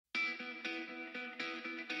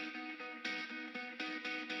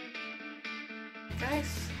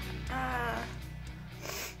guys.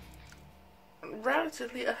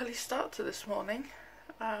 Relatively early start to this morning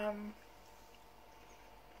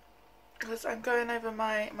because I'm going over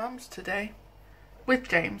my mum's today with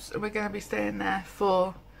James. We're going to be staying there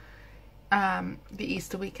for the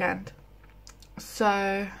Easter weekend.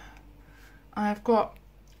 So I've got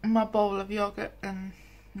my bowl of yogurt and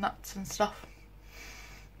nuts and stuff,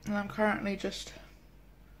 and I'm currently just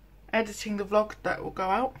editing the vlog that will go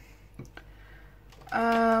out.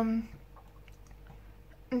 And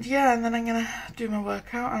yeah, and then I'm gonna do my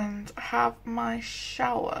workout and have my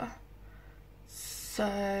shower.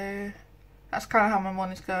 So that's kind of how my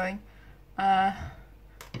morning's going.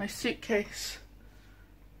 My suitcase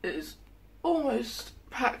is almost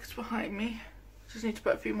packed behind me. Just need to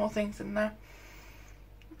put a few more things in there.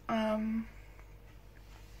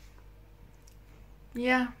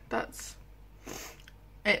 Yeah, that's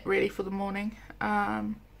it really for the morning.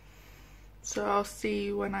 So I'll see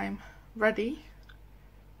you when I'm ready.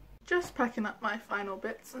 Just packing up my final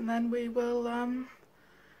bits and then we will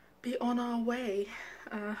be on our way.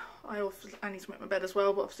 I need to make my bed as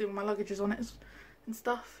well, but obviously my luggage is on it and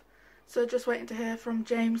stuff. So just waiting to hear from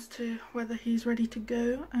James to whether he's ready to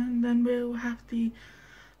go, and then we'll have the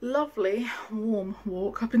lovely warm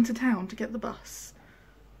walk up into town to get the bus.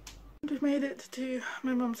 We've made it to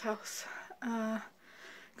my mum's house.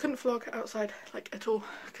 Couldn't vlog outside like at all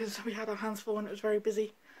because we had our hands full and it was very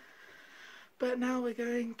busy. But now we're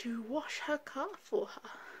going to wash her car for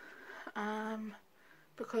her.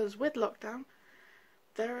 Because with lockdown,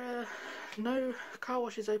 there are no car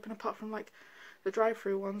washes open apart from like the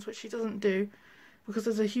drive-through ones, which she doesn't do because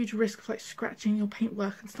there's a huge risk of like scratching your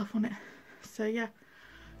paintwork and stuff on it. So yeah,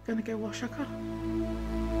 gonna go wash her car.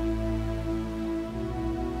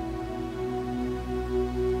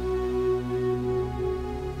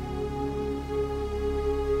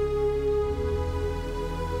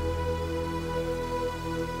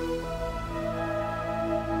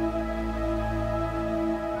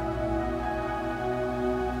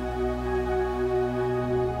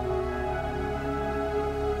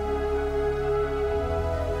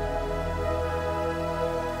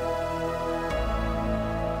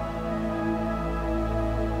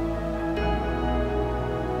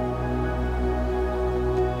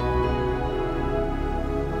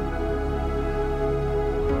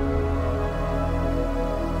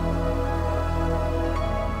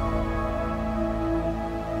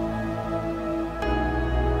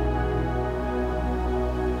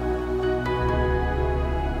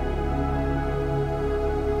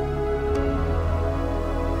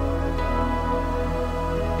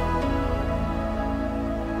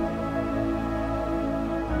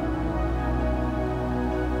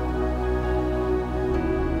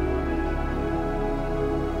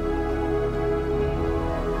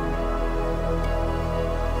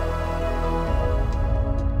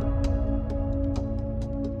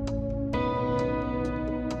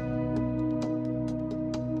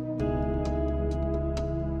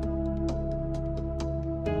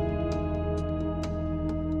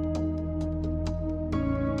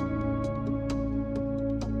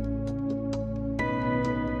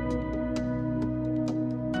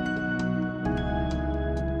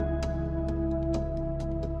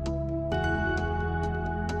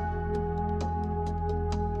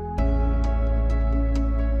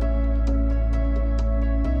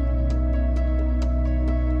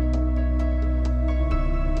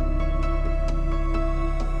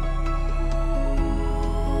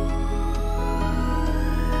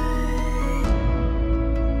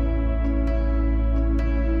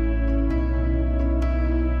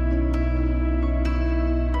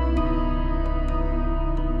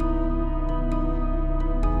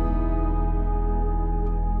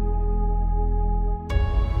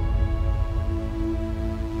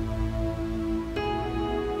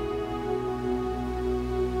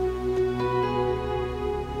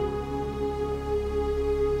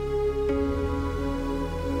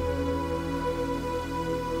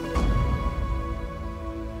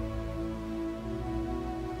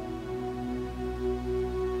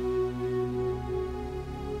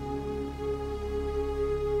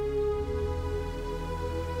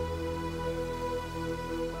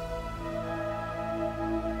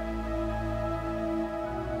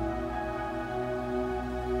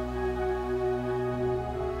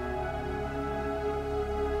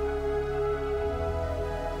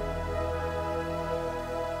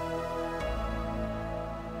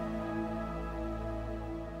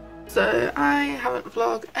 So I haven't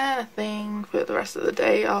vlogged anything for the rest of the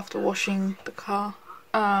day after washing the car.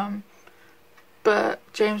 But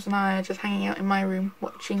James and I are just hanging out in my room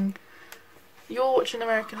watching... You're watching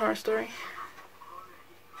American Horror Story.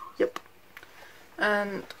 Yep.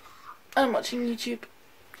 And I'm watching YouTube.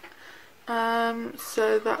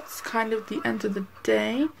 So that's kind of the end of the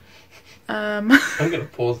day. I'm going to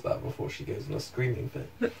pause that before she goes on a screaming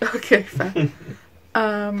fit. Okay, fair.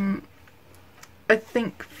 I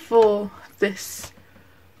think for this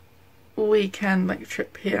weekend like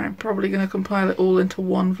trip here, I'm probably going to compile it all into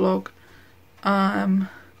one vlog.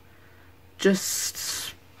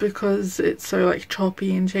 Just because it's so like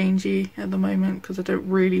choppy and changey at the moment, because I don't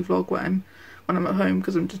really vlog when I'm at home,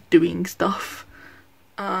 because I'm just doing stuff,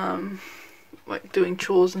 like doing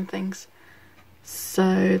chores and things.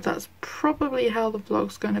 So that's probably how the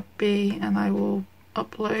vlog's going to be, and I will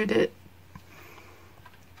upload it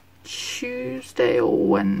Tuesday or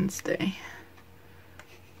Wednesday.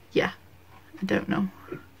 Yeah, I don't know.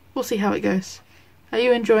 We'll see how it goes. Are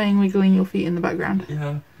you enjoying wiggling your feet in the background?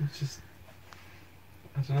 Yeah, it's just...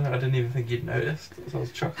 I don't know, I didn't even think you'd noticed as I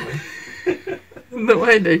was chuckling. No,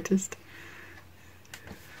 I noticed.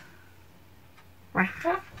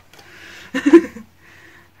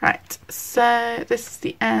 Right, so this is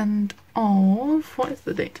the end of... What is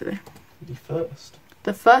the date today? The 1st.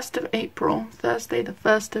 The 1st of April. Thursday the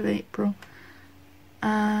 1st of April.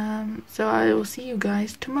 So I will see you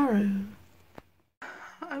guys tomorrow.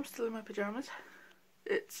 I'm still in my pyjamas.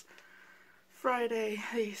 It's Friday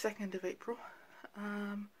the 2nd of April.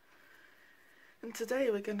 And today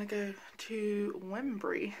we're gonna go to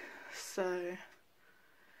Wembury, so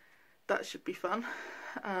that should be fun.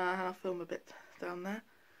 I'll film a bit down there.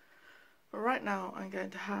 But right now I'm going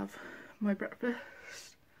to have my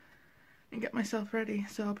breakfast and get myself ready,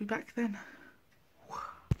 so I'll be back then.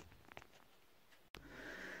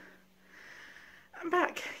 I'm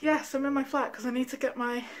back. Yes, I'm in my flat because I need to get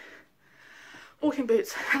my walking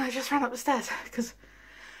boots, and I just ran up the stairs because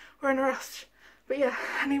we're in a rush. But yeah,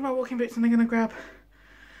 I need my walking boots, and I'm going to grab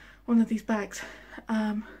one of these bags.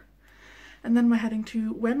 And then we're heading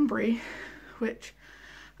to Wembury, which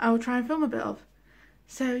I will try and film a bit of.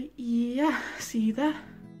 So yeah, see you there.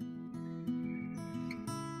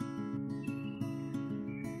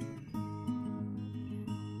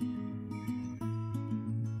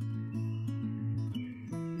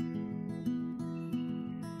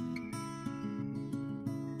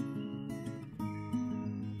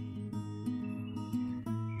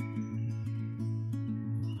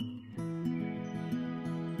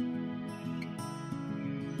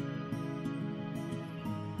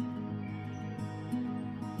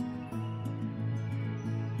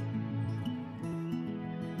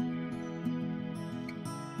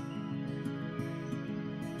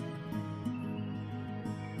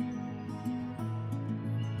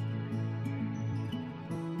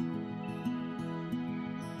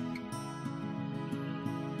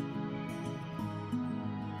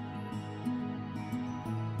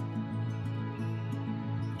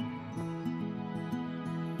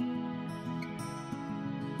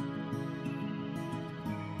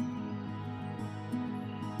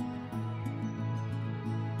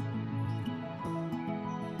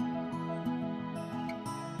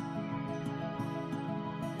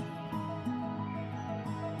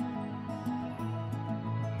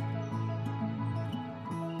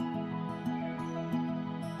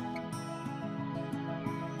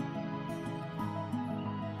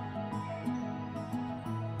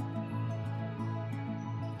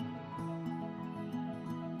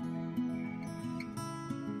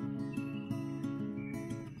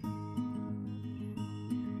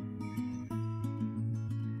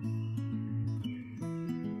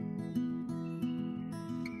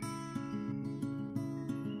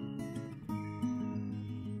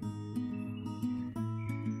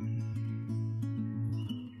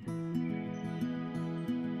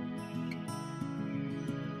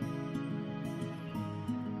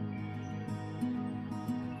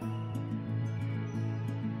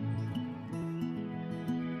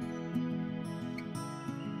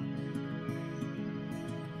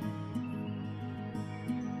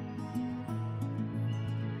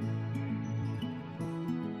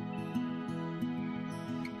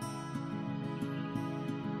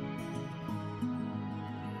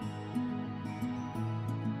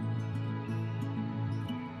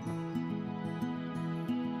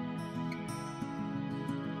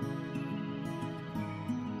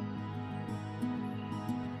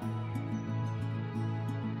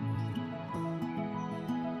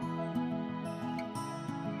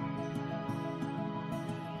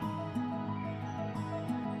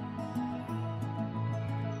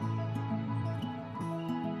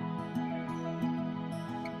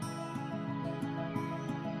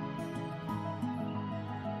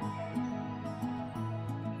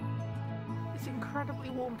 It's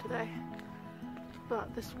incredibly warm today.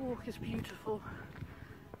 but this walk is beautiful.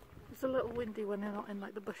 It's a little windy when they're not in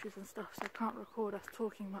like the bushes and stuff, so I can't record us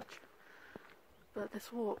talking much. But this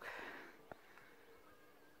walk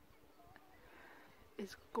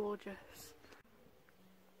is gorgeous.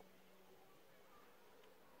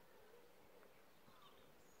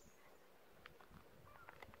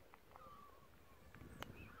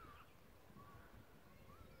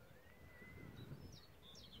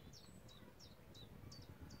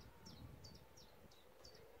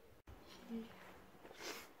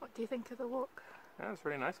 What do you think of the walk? Yeah, it's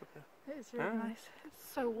really nice up here. It is really nice.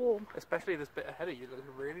 It's so warm. Especially this bit ahead of you looks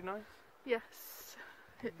really nice. Yes,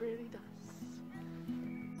 it really does.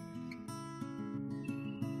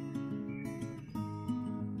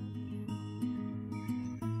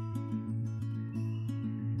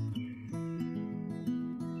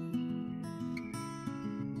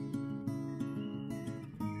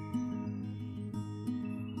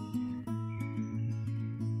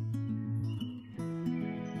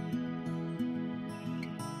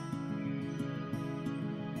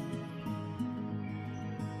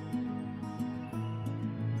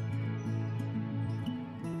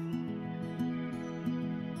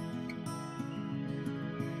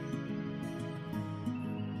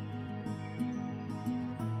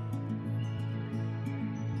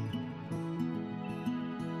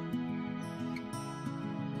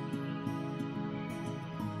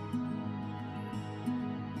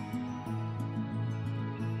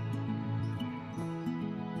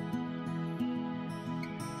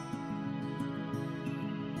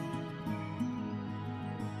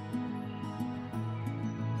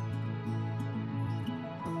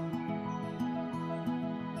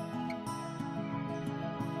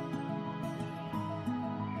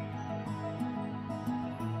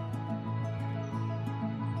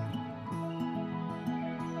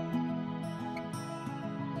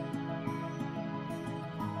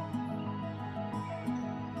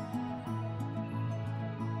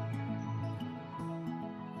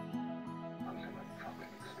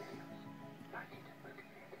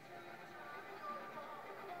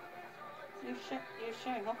 You're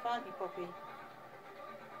showing off, aren't you, Poppy?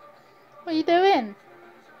 What are you doing?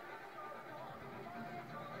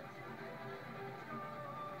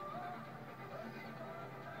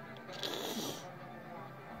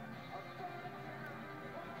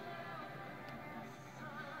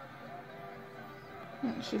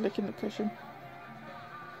 She's licking the cushion.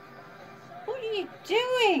 What are you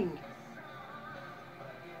doing?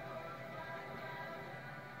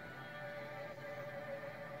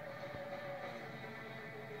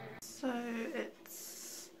 So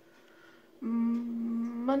it's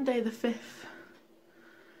Monday the 5th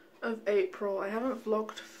of April. I haven't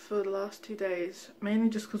vlogged for the last 2 days, mainly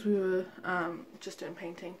just because we were just doing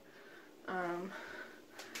painting.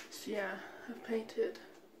 So yeah, I've painted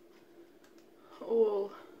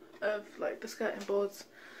all of like the skirting boards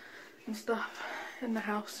and stuff in the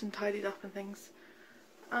house and tidied up and things.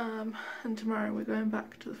 And tomorrow we're going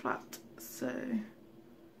back to the flat. So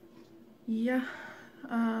yeah.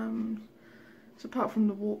 So apart from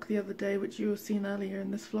the walk the other day, which you have seen earlier in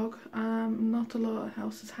this vlog, not a lot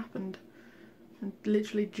else has happened. I've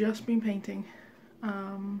literally just been painting.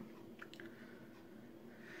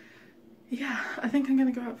 Yeah, I think I'm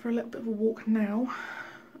going to go out for a little bit of a walk now,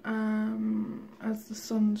 as the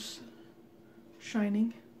sun's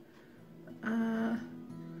shining.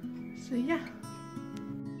 So yeah.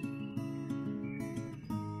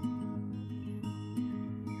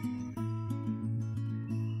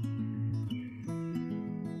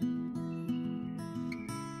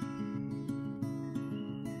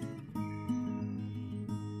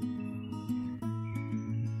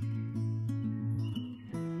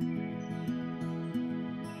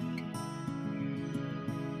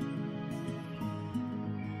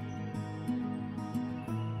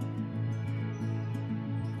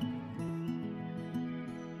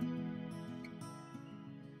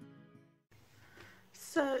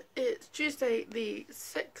 So it's Tuesday the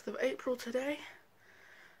 6th of April today,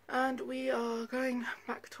 and we are going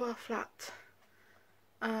back to our flat,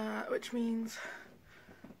 which means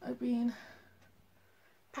I've been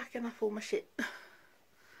packing up all my shit.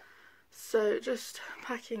 So just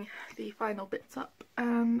packing the final bits up,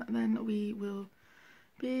 and then we will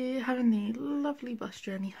be having the lovely bus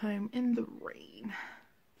journey home in the rain.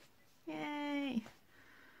 Yay!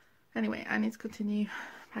 Anyway, I need to continue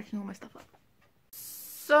packing all my stuff up.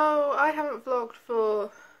 So I haven't vlogged for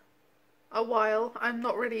a while. I'm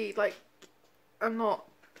not really like, I'm not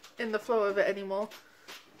in the flow of it anymore.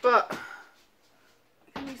 But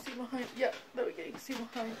can you see behind? Yep, there we go. You can see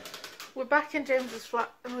behind. We're back in James's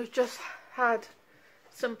flat, and we've just had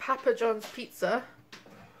some Papa John's pizza,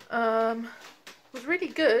 Was really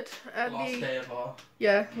good. And Last day of our...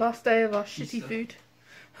 Yeah, last day of our Easter. shitty food.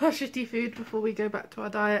 Our shitty food before we go back to our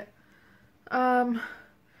diet.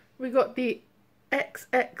 We got the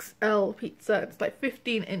XXL pizza. It's like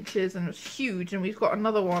 15 inches and it's huge, and we've got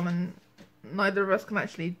another one and neither of us can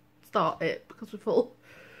actually start it because we're full.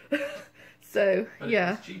 So, But yeah.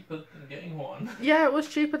 it was cheaper than getting one. Yeah, it was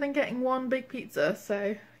cheaper than getting one big pizza,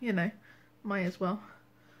 so, you know, might as well.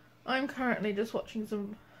 I'm currently just watching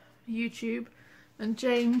some YouTube, and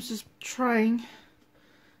James is trying.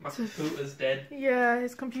 My computer's dead. Yeah,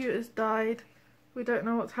 his computer's died. We don't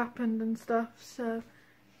know what's happened and stuff, so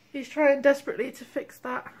he's trying desperately to fix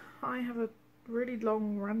that. I have a really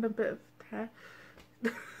long random bit of hair.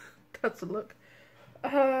 That's a look.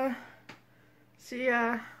 So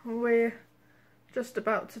yeah, we're just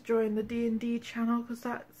about to join the D&D channel because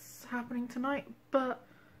that's happening tonight, but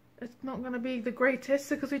it's not going to be the greatest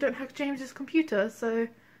because we don't have James's computer, so,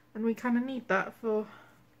 and we kind of need that for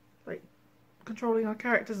like controlling our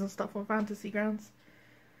characters and stuff on Fantasy Grounds.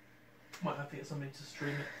 Might have to get somebody to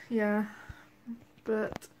stream it. Yeah,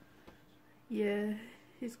 but yeah,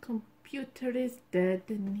 his computer is dead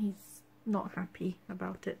and he's not happy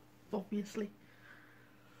about it, obviously.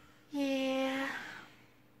 Yeah.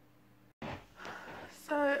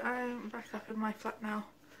 So I'm back up in my flat now.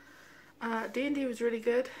 D&D was really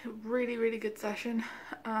good, really good session.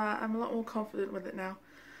 I'm a lot more confident with it now.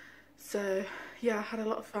 So yeah, I had a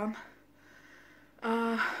lot of fun.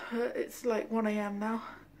 It's like 1 AM now.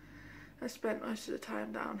 I spent most of the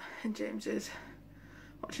time down in James's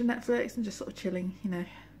watching Netflix and just sort of chilling, you know.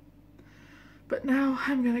 But now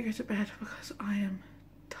I'm gonna go to bed because I am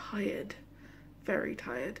tired, very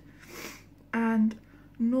tired. And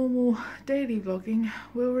normal daily vlogging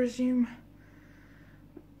will resume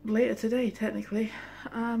later today, technically.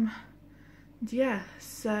 Yeah,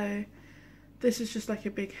 so this is just like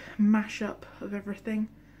a big mashup of everything.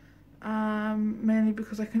 Mainly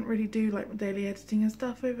because I couldn't really do like my daily editing and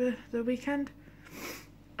stuff over the weekend.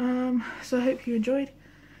 So I hope you enjoyed,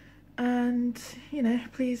 and you know,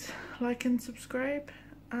 please like and subscribe,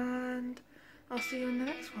 and I'll see you in the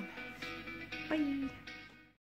next one. Bye.